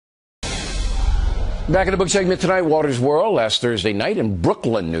Back in the book segment tonight, Waters World. Last Thursday night in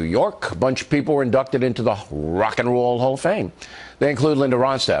Brooklyn, New York, a bunch of people were inducted into the Rock and Roll Hall of Fame. They include Linda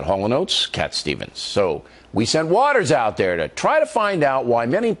Ronstadt, Hall & Oates, Cat Stevens. So we sent Waters out there to try to find out why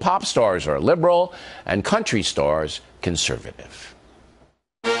many pop stars are liberal and country stars conservative.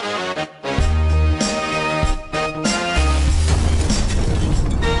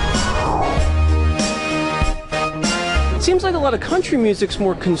 It seems like a lot of country music's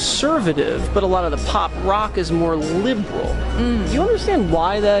more conservative, but a lot of the pop rock is more liberal. Do you understand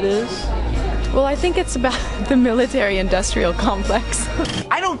why that is? Well, I think it's about the military-industrial complex.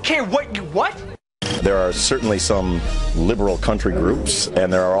 I don't care what you what? There are certainly some liberal country groups,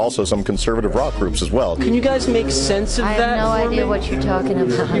 and there are also some conservative rock groups as well. Can you guys make sense of that? I have no idea what you're talking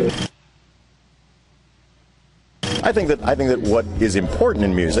about. I think that what is important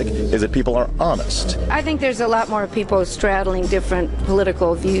in music is that people are honest. I think there's a lot more people straddling different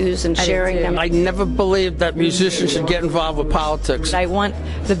political views and sharing them. I never believed that musicians should get involved with politics. I want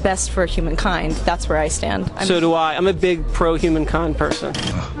the best for humankind. That's where I stand. So do I. I'm a big pro-humankind person.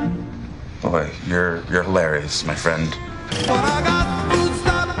 Boy, you're hilarious, my friend.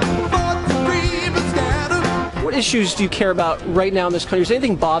 What issues do you care about right now in this country? Is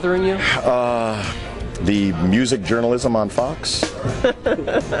anything bothering you? The music journalism on Fox.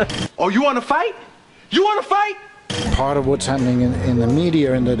 Oh, you want to fight? You want to fight? Part of what's happening in the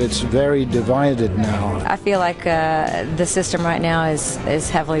media, and that it's very divided now. I feel like the system right now is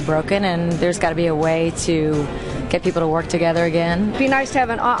heavily broken, and there's got to be a way to get people to work together again. It'd be nice to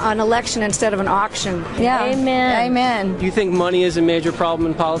have an election instead of an auction. Yeah. Amen. Amen. Do you think money is a major problem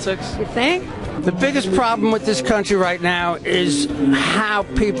in politics? You think? The biggest problem with this country right now is how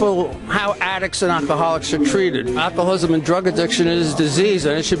addicts and alcoholics are treated. Alcoholism and drug addiction is a disease,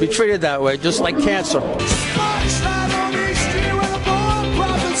 and it should be treated that way, just like cancer.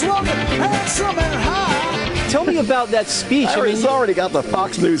 Tell me about that speech. It's already got the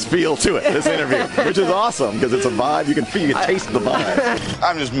Fox News feel to it, this interview, which is awesome because it's a vibe. You can taste the vibe.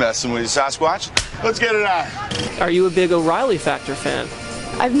 I'm just messing with you, Sasquatch. Let's get it on. Are you a big O'Reilly Factor fan?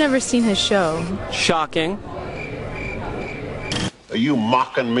 I've never seen his show. Shocking. Are you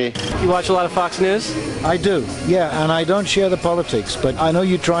mocking me? You watch a lot of Fox News? I do, yeah, and I don't share the politics, but I know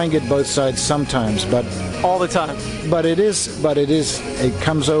you try and get both sides sometimes, but All the time. It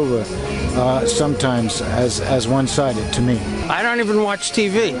comes over sometimes as one-sided to me. I don't even watch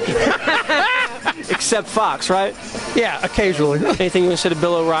TV. Except Fox, right? Yeah, occasionally. Anything you want to say to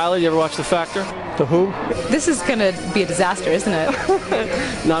Bill O'Reilly? You ever watch The Factor? To who? This is going to be a disaster, isn't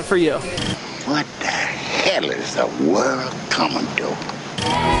it? Not for you. What the hell is the world coming to?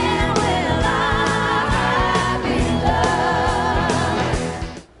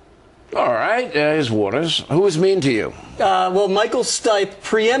 All right, here's Waters. Who was mean to you? Well, Michael Stipe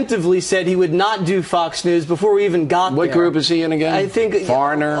preemptively said he would not do Fox News before we even got there. What group is he in again? I think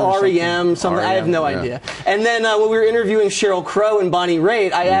Foreigner? REM, something. I have no idea. And then when we were interviewing Sheryl Crow and Bonnie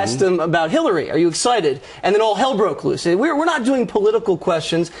Raitt, I asked him about Hillary. Are you excited? And then all hell broke loose. We're not doing political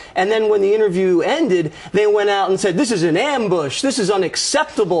questions. And then when the interview ended, they went out and said, this is an ambush. This is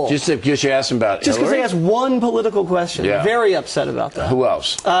unacceptable. Just because you asked him about Just because Hillary? they asked one political question. Yeah. Very upset about that. Who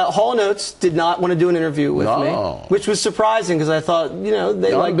else? Hall & Oates did not want to do an interview with me, which was surprising because I thought,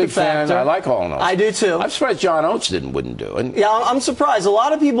 they like the Factor. I like Hall & Oates. I do too. I'm surprised John Oates wouldn't do it. Yeah, I'm surprised. A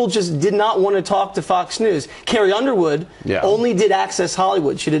lot of people just did not want to talk to Fox News. Carrie Underwood only did Access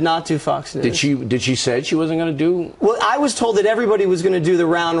Hollywood. She did not do Fox News. Did she say she wasn't going to do? Well, I was told that everybody was going to do the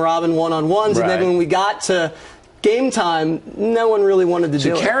round-robin one-on-ones, and then when we got to game time, no one really wanted to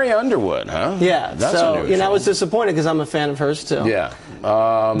do it. Carrie Underwood, huh? Yeah, that's so unusual. I was disappointed because I'm a fan of hers too. Yeah.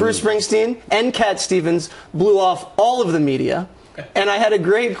 Bruce Springsteen and Cat Stevens blew off all of the media. And I had a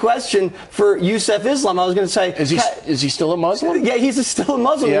great question for Yusuf Islam. I was going to say, is he still a Muslim? Yeah, he's still a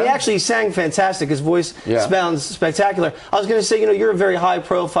Muslim. Yeah. He actually sang fantastic. His voice sounds spectacular. I was going to say, you're a very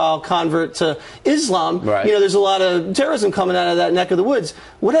high-profile convert to Islam. Right. There's a lot of terrorism coming out of that neck of the woods.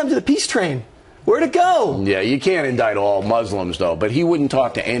 What happened to the peace train? Where'd it go? Yeah, you can't indict all Muslims, though. But he wouldn't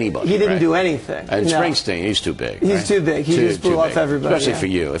talk to anybody. He didn't do anything. And Springsteen, he's too big. He's too big. He just blew off everybody. Especially for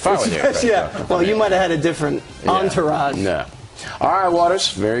you. If I were there. Yeah. Well, you might have had a different entourage. No. All right,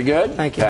 Waters. Very good. Thank you.